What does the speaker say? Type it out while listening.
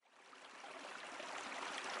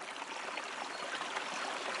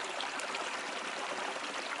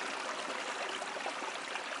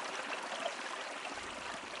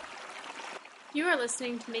You are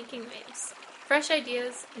listening to Making Waves, fresh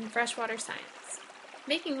ideas in freshwater science.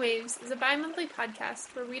 Making Waves is a bi-monthly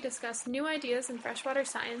podcast where we discuss new ideas in freshwater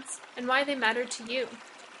science and why they matter to you.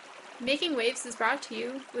 Making Waves is brought to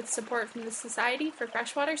you with support from the Society for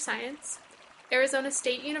Freshwater Science, Arizona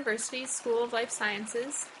State University's School of Life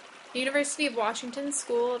Sciences, the University of Washington's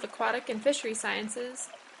School of Aquatic and Fishery Sciences,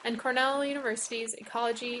 and Cornell University's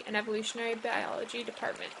Ecology and Evolutionary Biology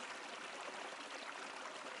Department.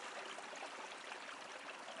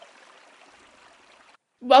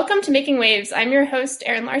 Welcome to Making Waves. I'm your host,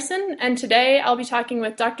 Erin Larson, and today I'll be talking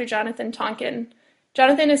with Dr. Jonathan Tonkin.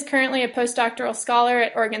 Jonathan is currently a postdoctoral scholar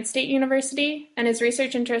at Oregon State University, and his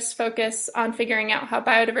research interests focus on figuring out how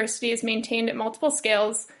biodiversity is maintained at multiple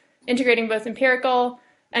scales, integrating both empirical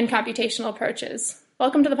and computational approaches.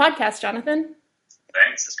 Welcome to the podcast, Jonathan.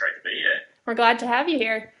 Thanks, it's great to be here. We're glad to have you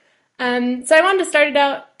here. So I wanted to start it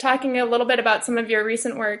out talking a little bit about some of your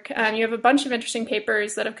recent work. You have a bunch of interesting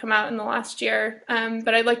papers that have come out in the last year,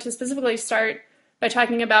 but I'd like to specifically start by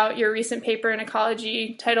talking about your recent paper in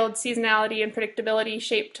Ecology titled Seasonality and Predictability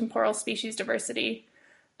Shape Temporal Species Diversity.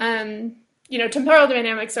 Temporal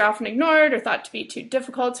dynamics are often ignored or thought to be too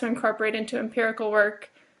difficult to incorporate into empirical work,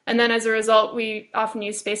 and then as a result, we often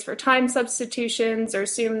use space for time substitutions or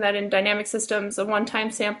assume that in dynamic systems, a one-time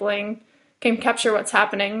sampling can capture what's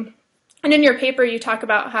happening. And in your paper, you talk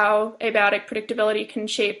about how abiotic predictability can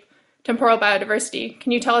shape temporal biodiversity.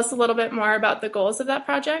 Can you tell us a little bit more about the goals of that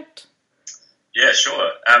project? Yeah,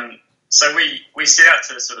 sure. So we set out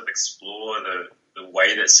to sort of explore the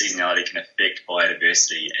way that seasonality can affect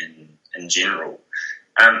biodiversity in general,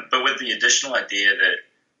 but with the additional idea that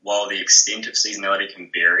while the extent of seasonality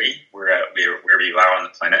can vary wherever you are on the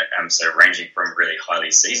planet, so ranging from really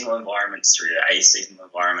highly seasonal environments through to aseasonal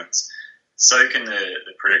environments, so can the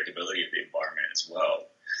predictability of the environment as well.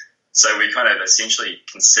 So we kind of essentially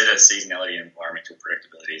consider seasonality and environmental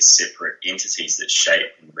predictability as separate entities that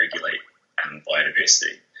shape and regulate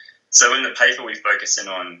biodiversity. So in the paper, we focus in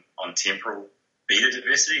on temporal beta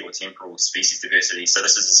diversity or temporal species diversity. So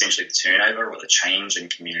this is essentially the turnover or the change in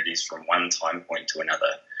communities from one time point to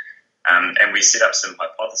another. And we set up some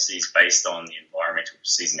hypotheses based on the environmental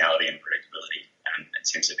seasonality and predictability in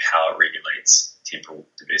terms of how it regulates temporal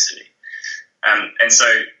diversity. And so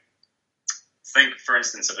think, for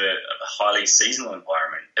instance, of a highly seasonal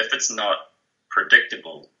environment. If it's not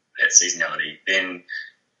predictable, that seasonality, then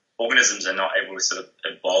organisms are not able to sort of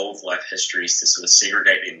evolve life histories to sort of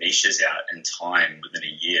segregate their niches out in time within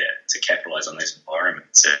a year to capitalize on those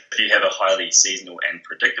environments. So if you have a highly seasonal and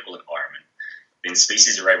predictable environment, then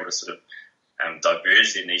species are able to sort of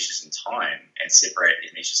diverge their niches in time and separate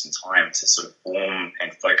their niches in time to sort of form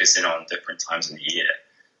and focus in on different times in the year.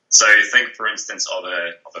 So think, for instance, of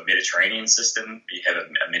a Mediterranean system. You have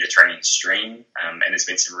a Mediterranean stream, and there's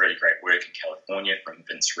been some really great work in California from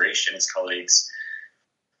Vince Resch and his colleagues.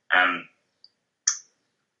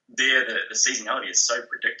 There, the seasonality is so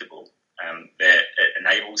predictable that it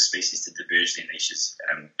enables species to diverge their niches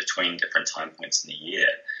between different time points in the year.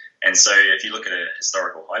 And so if you look at a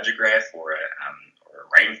historical hydrograph or a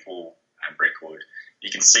rainfall record, you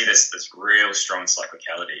can see this real strong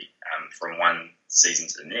cyclicality from one season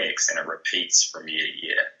to the next, and it repeats from year to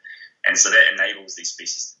year. And so that enables these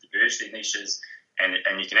species to diverge their niches, and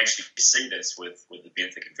you can actually see this with the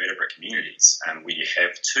benthic invertebrate communities, where you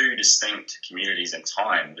have two distinct communities in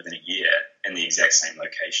time within a year in the exact same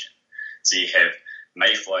location. So you have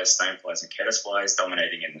mayflies, stoneflies, and caddisflies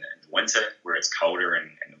dominating in the winter, where it's colder and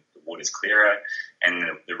the water's clearer, and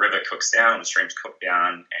the river cooks down, the streams cook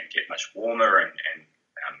down and get much warmer and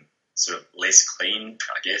sort of less clean,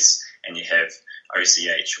 I guess, and you have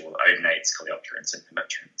OCH or odonates, coleopterans, and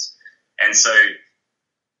hemipterans. And so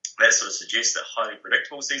that sort of suggests that highly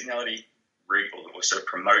predictable seasonality or sort of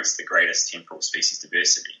promotes the greatest temporal species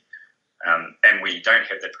diversity. And where you don't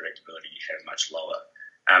have that predictability, you have much lower.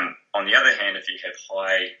 On the other hand, if you have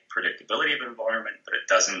high predictability of environment, but it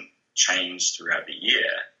doesn't change throughout the year,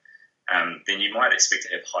 then you might expect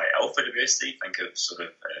to have high alpha diversity. Think of sort of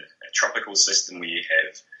a tropical system where you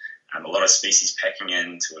have a lot of species packing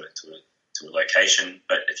in to a location,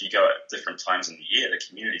 but if you go at different times in the year, the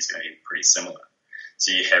community is going to be pretty similar.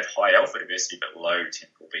 So you have high alpha diversity but low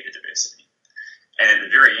temporal beta diversity. And at the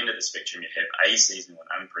very end of the spectrum, you have aseasonal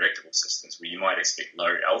and unpredictable systems where you might expect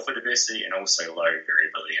low alpha diversity and also low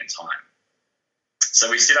variability in time. So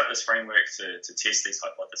we set up this framework to test these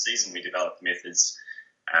hypotheses, and we developed methods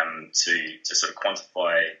to sort of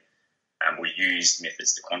quantify. We used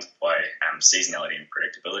methods to quantify seasonality and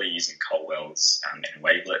predictability using Colwell's and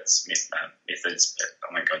wavelets methods, but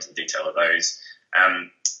I won't go into the detail of those.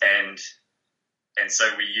 And And so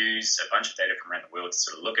we use a bunch of data from around the world to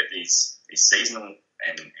sort of look at these seasonal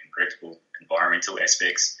and predictable environmental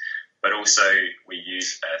aspects, but also we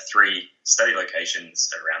use 3 study locations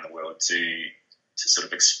around the world to sort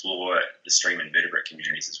of explore the stream invertebrate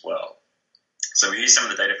communities as well. So we use some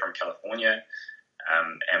of the data from California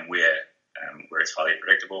and where it's highly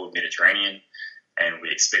predictable, Mediterranean, and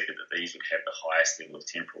we expected that these would have the highest level of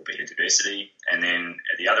temporal beta diversity. And then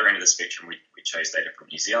at the other end of the spectrum, we chose data from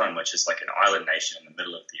New Zealand, which is like an island nation in the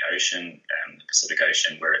middle of the ocean, the Pacific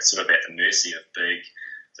Ocean, where it's sort of at the mercy of big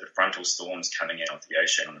sort of frontal storms coming in off the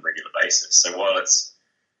ocean on a regular basis. So while it's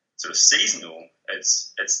sort of seasonal,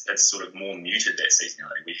 it's sort of more muted, that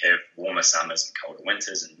seasonality. We have warmer summers and colder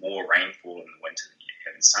winters and more rainfall in the winter than you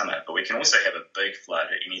have in summer. But we can also have a big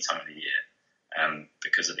flood at any time of the year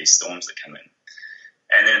because of these storms that come in.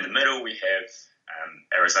 And then in the middle, we have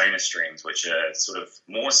Arizona streams, which are sort of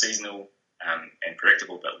more seasonal and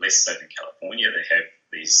predictable, but less so than California. They have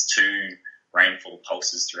these 2 rainfall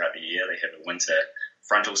pulses throughout the year. They have a winter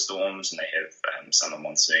frontal storms and they have summer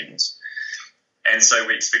monsoons. And so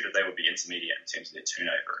we expect that they would be intermediate in terms of their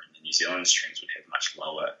turnover, and the New Zealand streams would have much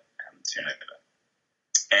lower turnover.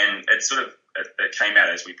 And it came out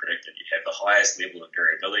as we predicted. You have the highest level of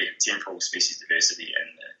variability and temporal species diversity in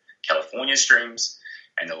the California streams,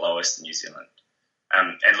 and the lowest in New Zealand.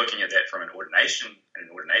 And looking at that from an ordination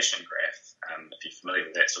graph, if you're familiar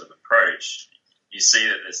with that sort of approach, you see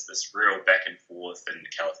that there's this real back and forth in the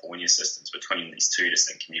California systems between these 2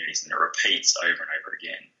 distinct communities, and it repeats over and over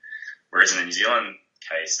again. Whereas in the New Zealand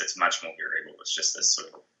case, it's much more variable. It's just this sort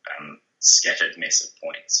of scattered mess of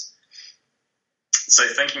points. So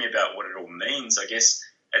thinking about what it all means, I guess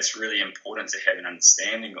it's really important to have an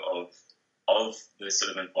understanding of the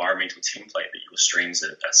sort of environmental template that your streams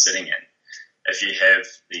are sitting in. If you have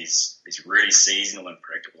these really seasonal and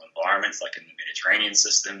predictable environments, like in the Mediterranean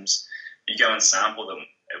systems, you go and sample them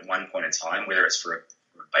at one point in time, whether it's for a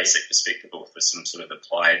basic perspective or for some sort of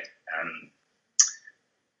applied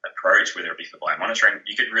approach, whether it be for biomonitoring,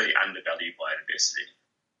 you could really undervalue biodiversity.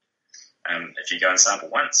 If you go and sample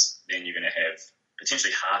once, then you're going to have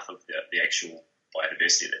potentially half of the actual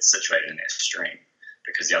biodiversity that's situated in that stream,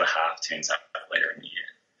 because the other half turns up later in the year.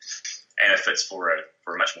 And if it's for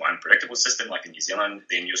a much more unpredictable system like in New Zealand,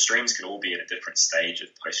 then your streams could all be at a different stage of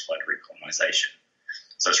post-flood recolonisation.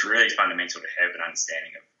 So it's really fundamental to have an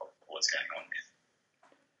understanding of what's going on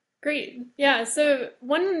there. Great. Yeah, so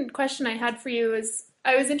one question I had for you is,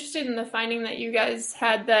 I was interested in the finding that you guys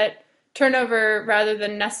had that turnover rather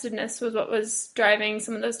than nestedness was what was driving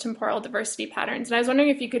some of those temporal diversity patterns. And I was wondering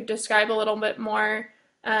if you could describe a little bit more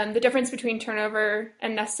the difference between turnover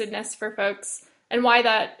and nestedness for folks, and why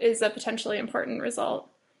that is a potentially important result.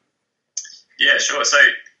 Yeah, sure. So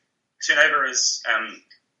turnover is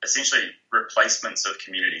essentially replacements of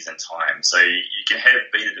communities in time. So you can have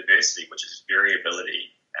beta diversity, which is variability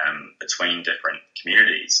between different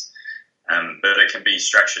communities, but it can be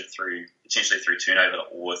structured potentially through turnover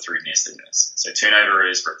or through nestedness. So turnover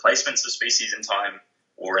is replacements of species in time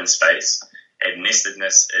or in space, and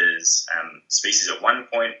nestedness is species at one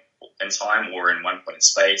point in time or in one point in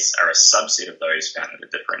space are a subset of those found at a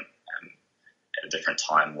different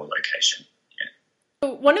time or location.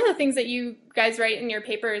 So one of the things that you guys write in your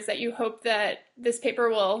paper is that you hope that this paper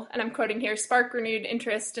will, and I'm quoting here, spark renewed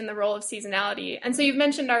interest in the role of seasonality. And so you've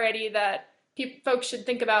mentioned already that folks should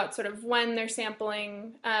think about sort of when they're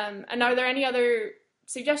sampling. And are there any other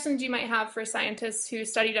suggestions you might have for scientists who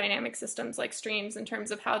study dynamic systems like streams in terms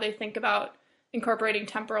of how they think about incorporating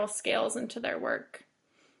temporal scales into their work?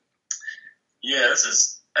 Yeah,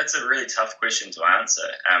 that's a really tough question to answer.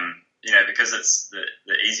 Because it's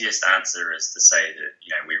the easiest answer is to say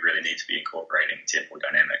that, we really need to be incorporating temporal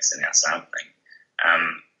dynamics in our sampling.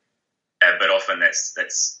 But often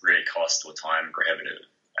that's really cost or time prohibitive.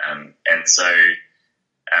 And so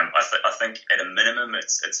I think at a minimum,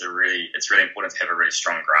 it's really important to have a really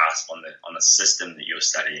strong grasp on the system that you're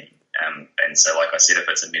studying. And so, like I said, if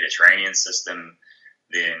it's a Mediterranean system,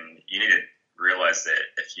 then you need to realize that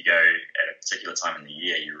if you go at a particular time in the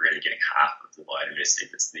year, you're really getting half of the biodiversity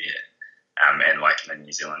that's there. And like in the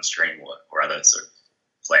New Zealand stream or other sort of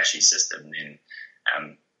flashy system, then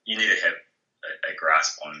you need to have a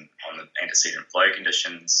grasp on the antecedent flow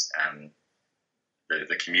conditions.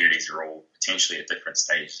 The communities are all potentially at different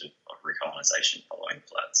stages of recolonisation following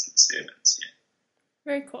floods and disturbance. Yeah.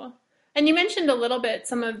 Very cool. And you mentioned a little bit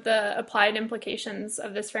some of the applied implications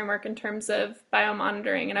of this framework in terms of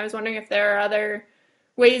biomonitoring, and I was wondering if there are other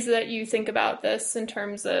ways that you think about this in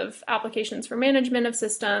terms of applications for management of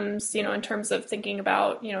systems, in terms of thinking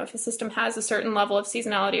about, if a system has a certain level of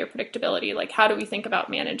seasonality or predictability, like how do we think about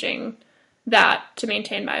managing that to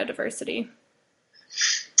maintain biodiversity?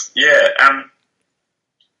 Yeah,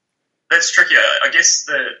 that's tricky. I guess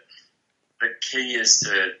the key is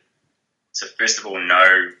to first of all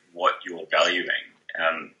know what you're valuing.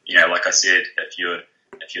 Like I said, if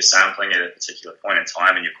you're sampling at a particular point in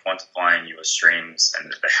time and you're quantifying your streams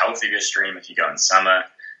and the health of your stream, if you go in summer,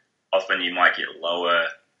 often you might get lower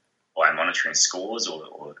biomonitoring scores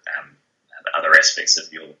or other aspects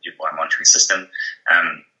of your biomonitoring system,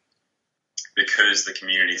 because the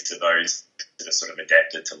communities are those that are sort of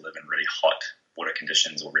adapted to live in really hot water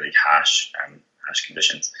conditions or really harsh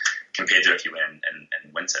conditions compared to if you went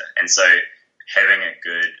in winter. And so having a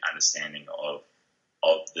good understanding of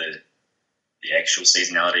the actual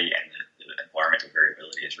seasonality and the environmental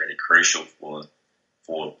variability is really crucial for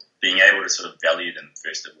being able to sort of value them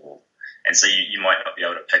first of all. And so you might not be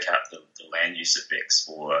able to pick up the land use effects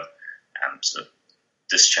or sort of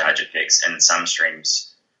discharge effects in some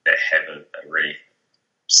streams that have a really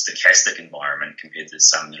stochastic environment compared to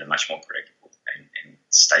some that are much more predictable and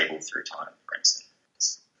stable through time, for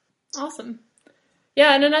instance. Awesome.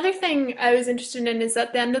 Yeah, and another thing I was interested in is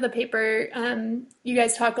at the end of the paper, you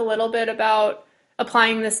guys talk a little bit about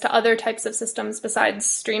applying this to other types of systems besides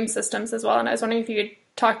stream systems as well. And I was wondering if you could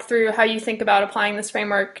talk through how you think about applying this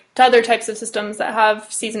framework to other types of systems that have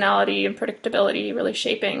seasonality and predictability really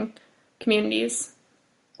shaping communities.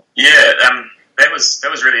 Yeah, that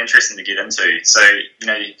was really interesting to get into. So,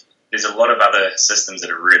 there's a lot of other systems that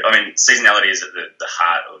are seasonality is at the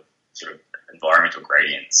heart of sort of environmental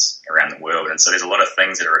gradients around the world. And so there's a lot of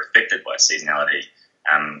things that are affected by seasonality,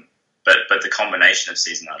 but the combination of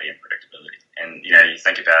seasonality and predictability. And, you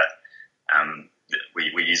think about,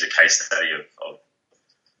 we use a case study of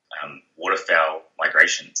waterfowl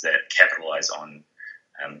migrations that capitalize on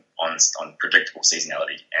predictable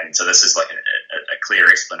seasonality. And so this is like a clear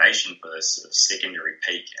explanation for this sort of secondary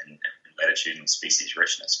peak in latitude and species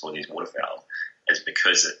richness for these waterfowl, is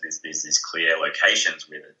because there's these clear locations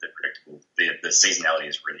where the seasonality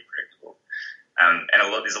is really predictable. And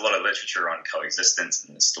there's a lot of literature on coexistence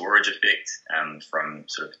and the storage effect from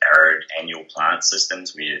sort of arid annual plant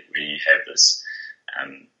systems where you have this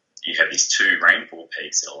you have these two rainfall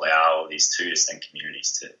peaks that allow these two distinct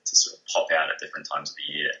communities to sort of pop out at different times of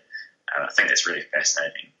the year. And I think that's really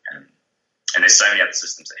fascinating. And there's so many other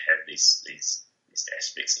systems that have these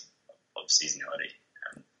aspects of seasonality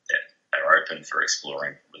that are open for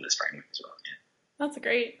exploring with this framework as well. Yeah. That's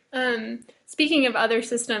great. Speaking of other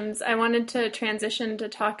systems, I wanted to transition to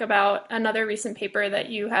talk about another recent paper that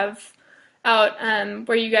you have out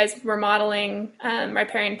where you guys were modeling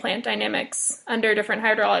riparian plant dynamics under different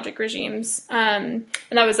hydrologic regimes. And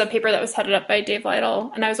that was a paper that was headed up by Dave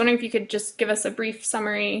Lytle. And I was wondering if you could just give us a brief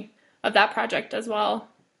summary of that project as well.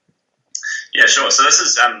 Yeah, sure. So this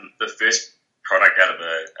is the first product out of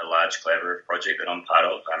a large collaborative project that I'm part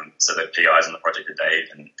of. So the PIs on the project are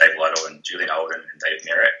Dave Lytle and Julian Holden and Dave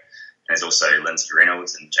Merritt. And there's also Lindsay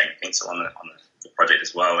Reynolds and Jane Fensel on the project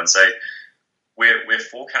as well. And so we're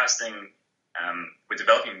forecasting, we're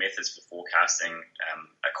developing methods for forecasting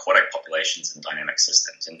aquatic populations and dynamic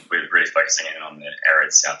systems, and we're really focusing in on the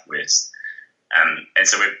arid southwest. And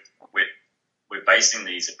so we're basing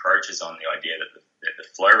these approaches on the idea that the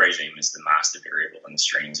flow regime is the master variable in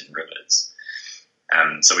streams and rivers.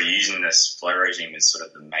 So we're using this flow regime as sort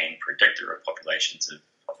of the main predictor of populations of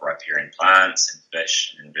riparian plants and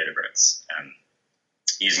fish and invertebrates,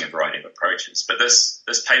 using a variety of approaches. But this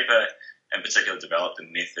paper in particular developed a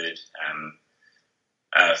method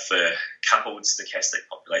for coupled stochastic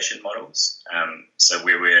population models. So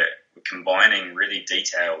where we're combining really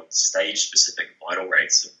detailed stage-specific vital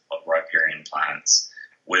rates of riparian plants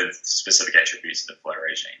with specific attributes of the flow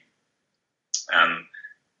regime.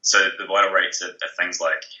 So the vital rates are things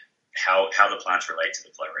like how the plants relate to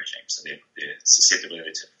the flow regime, so their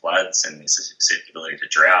susceptibility to floods and their susceptibility to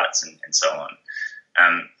droughts and so on.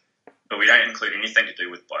 But we don't include anything to do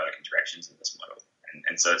with biotic interactions in this model.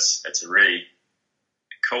 And so it's a really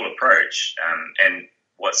cool approach. And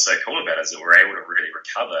what's so cool about it is that we're able to really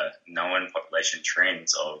recover known population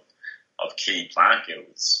trends of key plant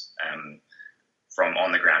guilds from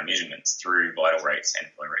on-the-ground measurements through vital rates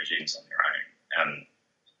and flow regimes on their own.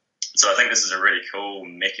 So I think this is a really cool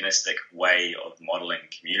mechanistic way of modelling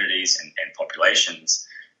communities and populations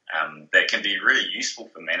that can be really useful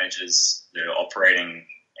for managers that are operating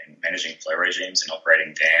and managing flow regimes and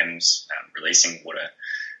operating dams, releasing water,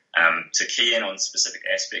 to key in on specific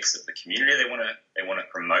aspects of the community they want to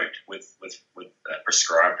promote with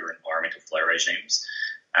prescribed or environmental flow regimes,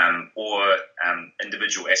 or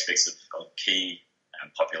individual aspects of key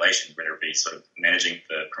population, whether it be sort of managing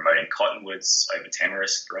for promoting cottonwoods over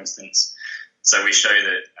tamarisk, for instance. So we show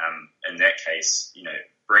that in that case,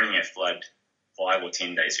 bringing a flood 5 or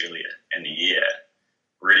 10 days earlier in the year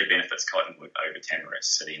really benefits cottonwood over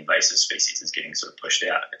tamarisk. So the invasive species is getting sort of pushed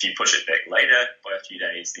out. If you push it back later by a few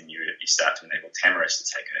days, then you start to enable tamarisk to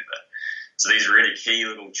take over. So these really key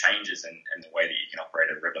little changes in the way that you can operate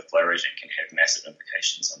a river flow regime can have massive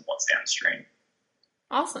implications on what's downstream.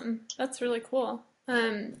 Awesome. That's really cool.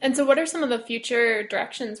 And so what are some of the future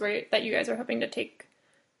directions that you guys are hoping to take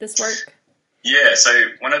this work? Yeah, so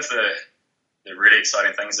one of the really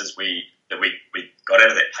exciting things is we got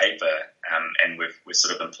out of that paper, and we're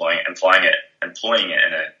sort of employing it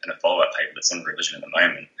in a follow-up paper that's in revision at the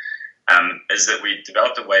moment, is that we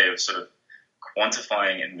developed a way of sort of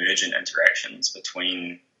quantifying emergent interactions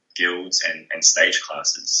between guilds and stage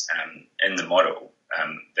classes in the model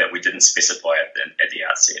that we didn't specify at the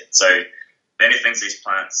outset. So the only things these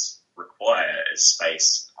plants require is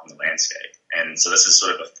space on the landscape. And so this is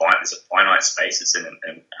sort of there's a finite space. It's in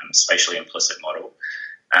a spatially implicit model.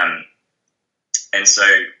 And so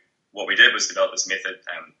what we did was develop this method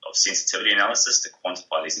of sensitivity analysis to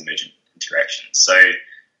quantify these emergent interactions. So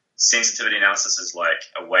sensitivity analysis is like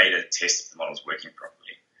a way to test if the model is working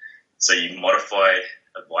properly. So you modify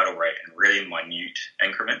a vital rate in really minute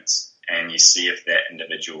increments, and you see if that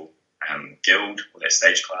individual guild or that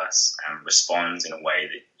stage class responds in a way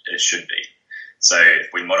that it should be. So if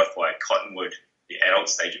we modify cottonwood, the adult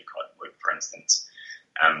stage of cottonwood, for instance,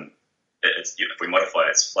 if we modify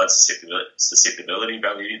its flood susceptibility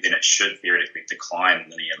value, then it should theoretically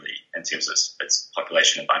decline linearly in terms of its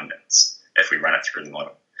population abundance if we run it through the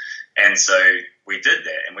model. And so we did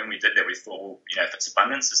that, and when we did that, we thought, well, if its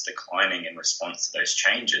abundance is declining in response to those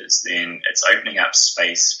changes, then it's opening up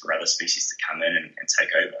space for other species to come in and take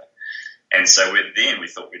over. And so we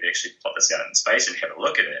thought we'd actually plot this out in space and have a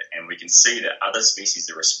look at it, and we can see that other species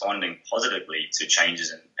are responding positively to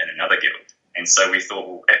changes in another guild. And so we thought,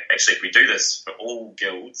 well, actually, if we do this for all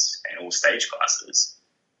guilds and all stage classes,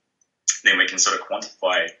 then we can sort of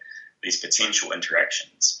quantify these potential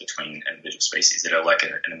interactions between individual species that are like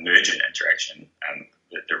an emergent interaction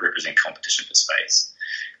that represent competition for space.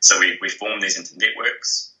 So we form these into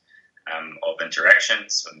networks of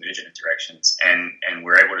interactions, emergent interactions, and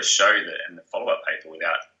we're able to show that in the follow-up paper,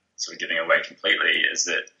 without sort of giving away completely, is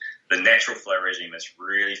that the natural flow regime is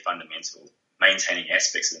really fundamental. Maintaining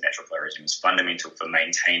aspects of the natural flow regime is fundamental for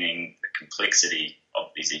maintaining the complexity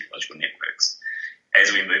of these ecological networks.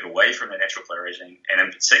 As we move away from the natural flow regime, and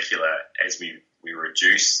in particular, as we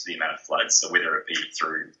reduce the amount of floods, so whether it be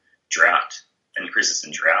through drought, increases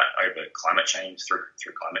in drought over climate change, through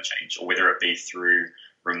climate change, or whether it be through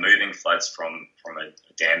removing floods from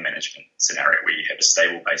a dam management scenario where you have a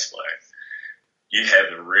stable base flow, you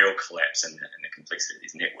have a real collapse in the complexity of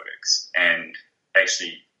these networks. And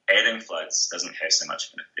actually, adding floods doesn't have so much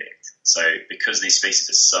of an effect. So because these species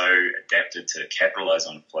are so adapted to capitalize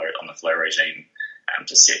on the flow regime,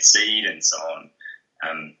 to set seed and so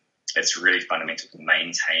on, it's really fundamental to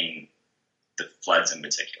maintain the floods in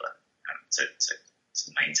particular, to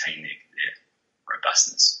maintain their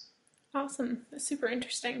robustness. Awesome. That's super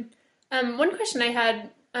interesting. One question I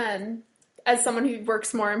had as someone who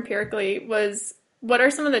works more empirically was, what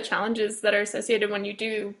are some of the challenges that are associated when you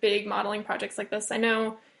do big modeling projects like this? I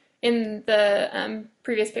know in the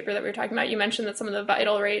previous paper that we were talking about, you mentioned that some of the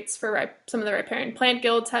vital rates for some of the riparian plant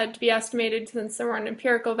guilds had to be estimated since there weren't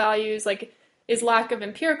empirical values. Like, is lack of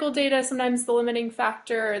empirical data sometimes the limiting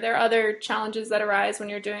factor? Are there other challenges that arise when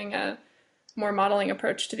you're doing a more modeling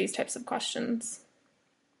approach to these types of questions?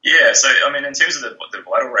 Yeah, so I mean, in terms of the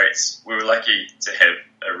vital rates, we were lucky to have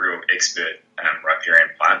a real expert riparian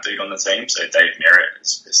plant dude on the team. So Dave Merritt,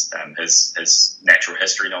 his natural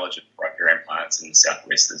history knowledge of riparian plants in the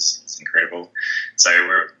southwest is incredible. So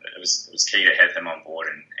it was key to have him on board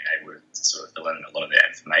and able to sort of fill in a lot of that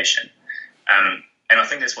information. And I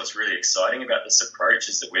think that's what's really exciting about this approach,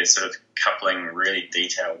 is that we're sort of coupling really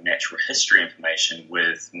detailed natural history information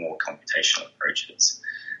with more computational approaches.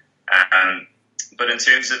 But in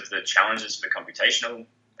terms of the challenges for computational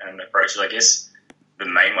approaches, I guess the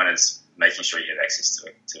main one is making sure you have access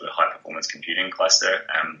to a high-performance computing cluster.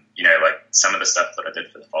 Like some of the stuff that I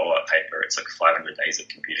did for the follow-up paper, it took 500 days of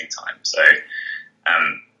computing time. So,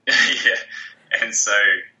 yeah. And so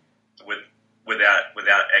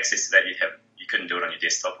without access to that, you couldn't do it on your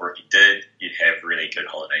desktop, or if you did, you'd have really good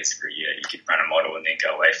holidays every year. You could run a model and then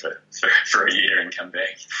go away for a year and come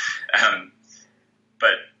back.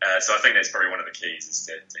 So I think that's probably one of the keys, is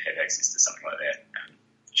to have access to something like that,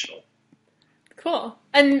 for sure. Cool.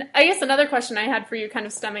 And I guess another question I had for you, kind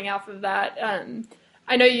of stemming off of that,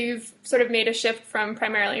 I know you've sort of made a shift from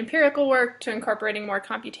primarily empirical work to incorporating more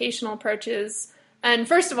computational approaches. And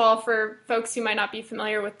first of all, for folks who might not be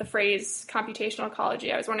familiar with the phrase computational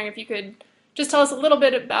ecology, I was wondering if you could just tell us a little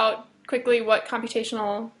bit about quickly what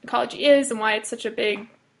computational ecology is and why it's such a big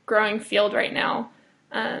growing field right now.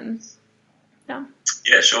 Yeah.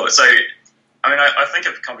 Yeah, sure. So, I mean, I think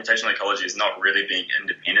of computational ecology as not really being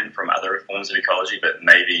independent from other forms of ecology, but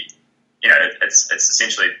maybe, it's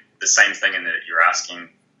essentially the same thing in that you're asking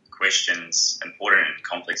questions, important and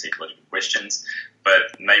complex ecological questions,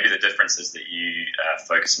 but maybe the difference is that you are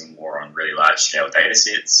focusing more on really large-scale data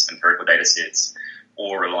sets, empirical data sets,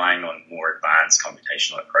 or relying on more advanced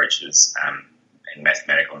computational approaches and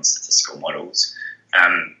mathematical and statistical models.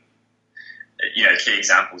 Key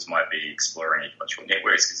examples might be exploring ecological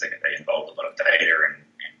networks because they involve a lot of data and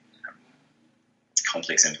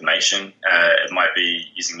complex information. It might be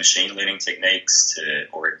using machine learning techniques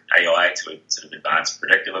or AI to sort of advance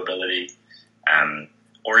predictive ability,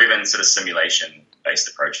 or even sort of simulation-based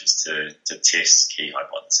approaches to test key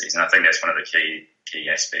hypotheses. And I think that's one of the key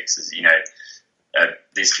aspects is,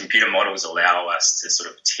 these computer models allow us to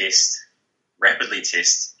sort of rapidly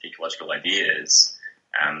test ecological ideas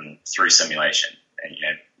through simulation. And,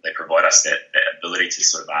 they provide us that ability to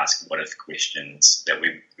sort of ask what-if questions that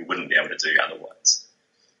we wouldn't be able to do otherwise.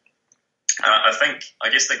 I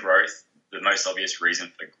guess the most obvious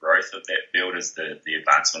reason for growth of that field is the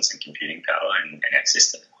advancements in computing power and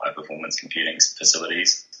access to high-performance computing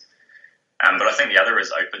facilities. But I think the other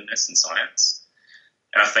is openness in science.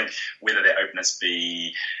 And I think whether that openness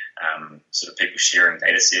be sort of people sharing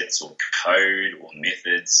data sets or code or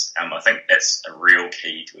methods, I think that's a real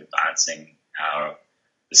key to advancing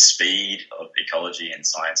the speed of ecology and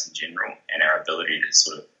science in general and our ability to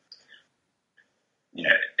sort of,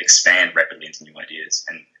 expand rapidly into new ideas.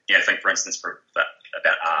 And, I think, for instance,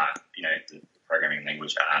 about R, the programming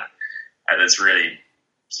language R, that's really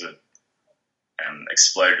sort of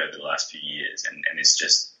exploded over the last few years. And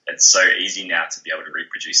it's so easy now to be able to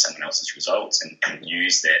reproduce someone else's results and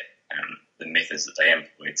use that, the methods that they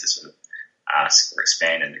employ to sort of ask or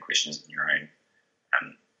expand into questions on your own.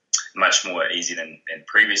 Much more easy than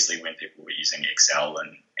previously when people were using Excel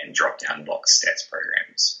and drop-down box stats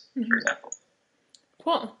programs, for example.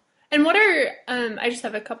 Cool. And what are, I just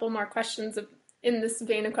have a couple more questions in this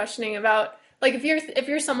vein of questioning about, like, if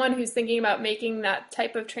you're someone who's thinking about making that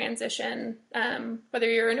type of transition, whether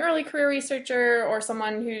you're an early career researcher or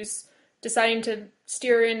someone who's deciding to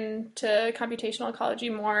steer into computational ecology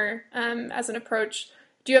more as an approach,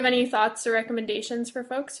 do you have any thoughts or recommendations for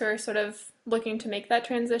folks who are sort of looking to make that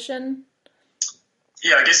transition?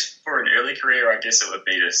 Yeah, I guess for an early career, I guess it would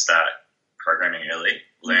be to start programming early,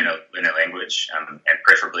 learn a language, and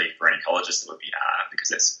preferably for an ecologist it would be R, because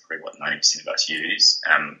that's probably what 90% of us use.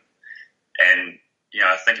 And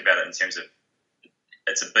I think about it in terms of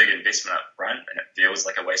it's a big investment up front, and it feels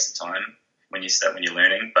like a waste of time when you're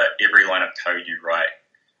learning. But every line of code you write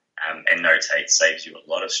and notate saves you a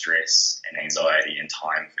lot of stress and anxiety and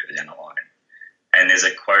time further down the line. And there's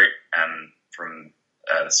a quote from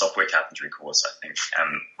the software carpentry course, I think,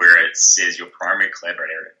 where it says your primary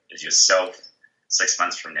collaborator is yourself 6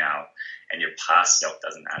 months from now, and your past self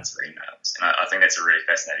doesn't answer emails. And I think that's a really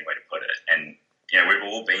fascinating way to put it. And we've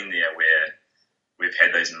all been there where we've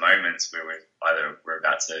had those moments where we're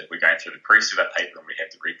going through the proofs of our paper and we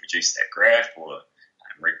have to reproduce that graph or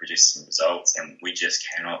reproduce some results, and we just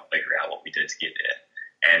cannot figure out what we did to get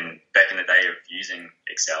there. And back in the day of using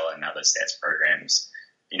Excel and other stats programs,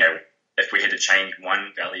 if we had to change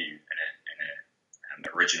one value in an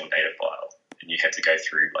original data file, and you had to go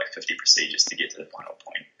through like 50 procedures to get to the final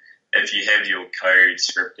point. If you have your code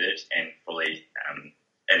scripted and fully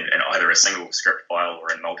in either a single script file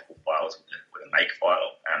or in multiple files with a make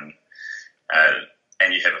file,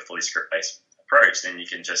 and you have a fully script-based approach, then you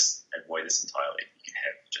can just avoid this entirely. You can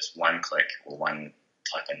have just one click or one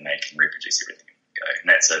type and make and reproduce everything in one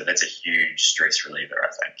go. And that's a huge stress reliever,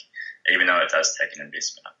 I think, even though it does take an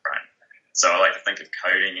investment up front. So I like to think of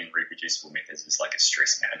coding and reproducible methods as like a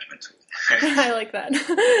stress management tool. I like that.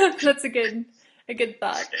 That's a good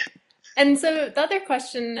thought. And so the other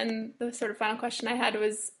question, and the sort of final question I had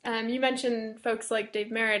was, you mentioned folks like Dave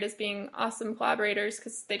Merritt as being awesome collaborators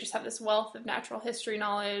because they just have this wealth of natural history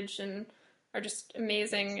knowledge and are just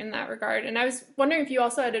amazing in that regard. And I was wondering if you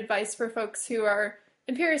also had advice for folks who are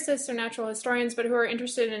empiricists or natural historians, but who are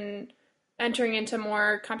interested in entering into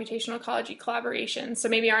more computational ecology collaborations. So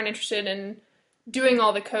maybe aren't interested in doing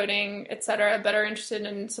all the coding, et cetera, but are interested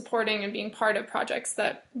in supporting and being part of projects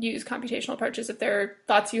that use computational approaches. If there are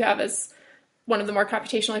thoughts you have as one of the more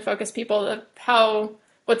computationally focused people of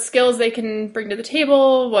what skills they can bring to the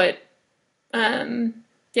table, what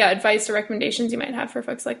advice or recommendations you might have for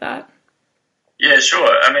folks like that. Yeah, sure.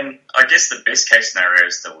 I mean, I guess the best case scenario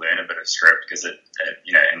is to learn a bit of script because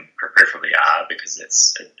and preferably R because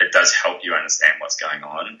it does help you understand what's going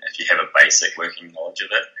on if you have a basic working knowledge of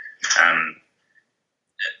it.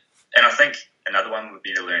 And I think another one would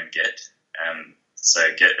be to learn Git.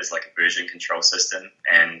 So Git is like a version control system,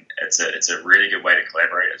 and it's a really good way to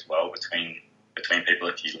collaborate as well between people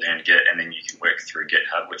if you learn Git, and then you can work through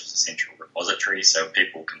GitHub, which is a central repository, so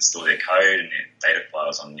people can store their code and their data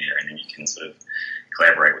files on there, and then you can sort of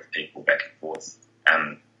collaborate with people back and forth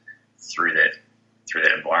through that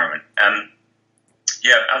environment.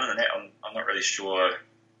 Other than that, I'm not really sure.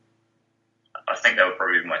 I think that would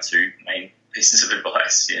probably be my two main pieces of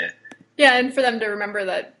advice. Yeah, and for them to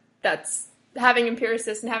remember that's having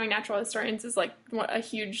empiricists and having natural historians is like a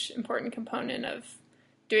huge important component of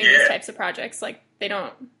doing these types of projects. Like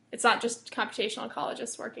it's not just computational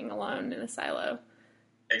ecologists working alone in a silo.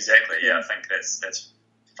 Exactly. Yeah, I think that's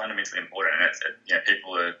fundamentally important. And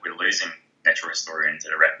we're losing natural historians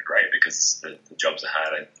at a rapid rate because the jobs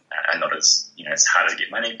are not as it's harder to get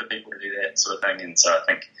money for people to do that sort of thing. And so I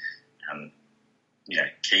think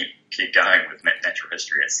keep going with natural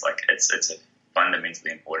history. It's a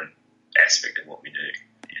fundamentally important aspect of what we do.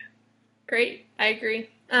 Yeah. Great, I agree.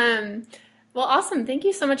 Well, awesome. Thank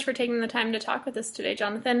you so much for taking the time to talk with us today,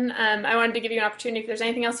 Jonathan. I wanted to give you an opportunity if there's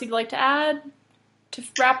anything else you'd like to add to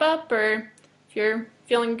wrap up, or if you're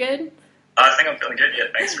feeling good. I think I'm feeling good. Yeah,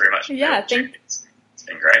 thanks very much. It's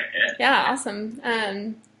been great. Yeah, awesome.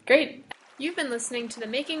 Great. You've been listening to the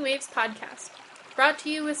Making Waves podcast, brought to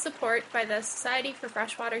you with support by the Society for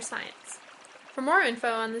Freshwater Science. For more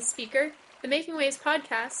info on this speaker, the Making Waves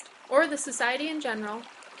podcast, or the Society in general,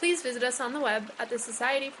 please visit us on the web at the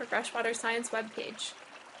Society for Freshwater Science webpage.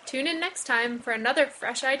 Tune in next time for another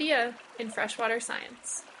fresh idea in freshwater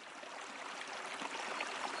science.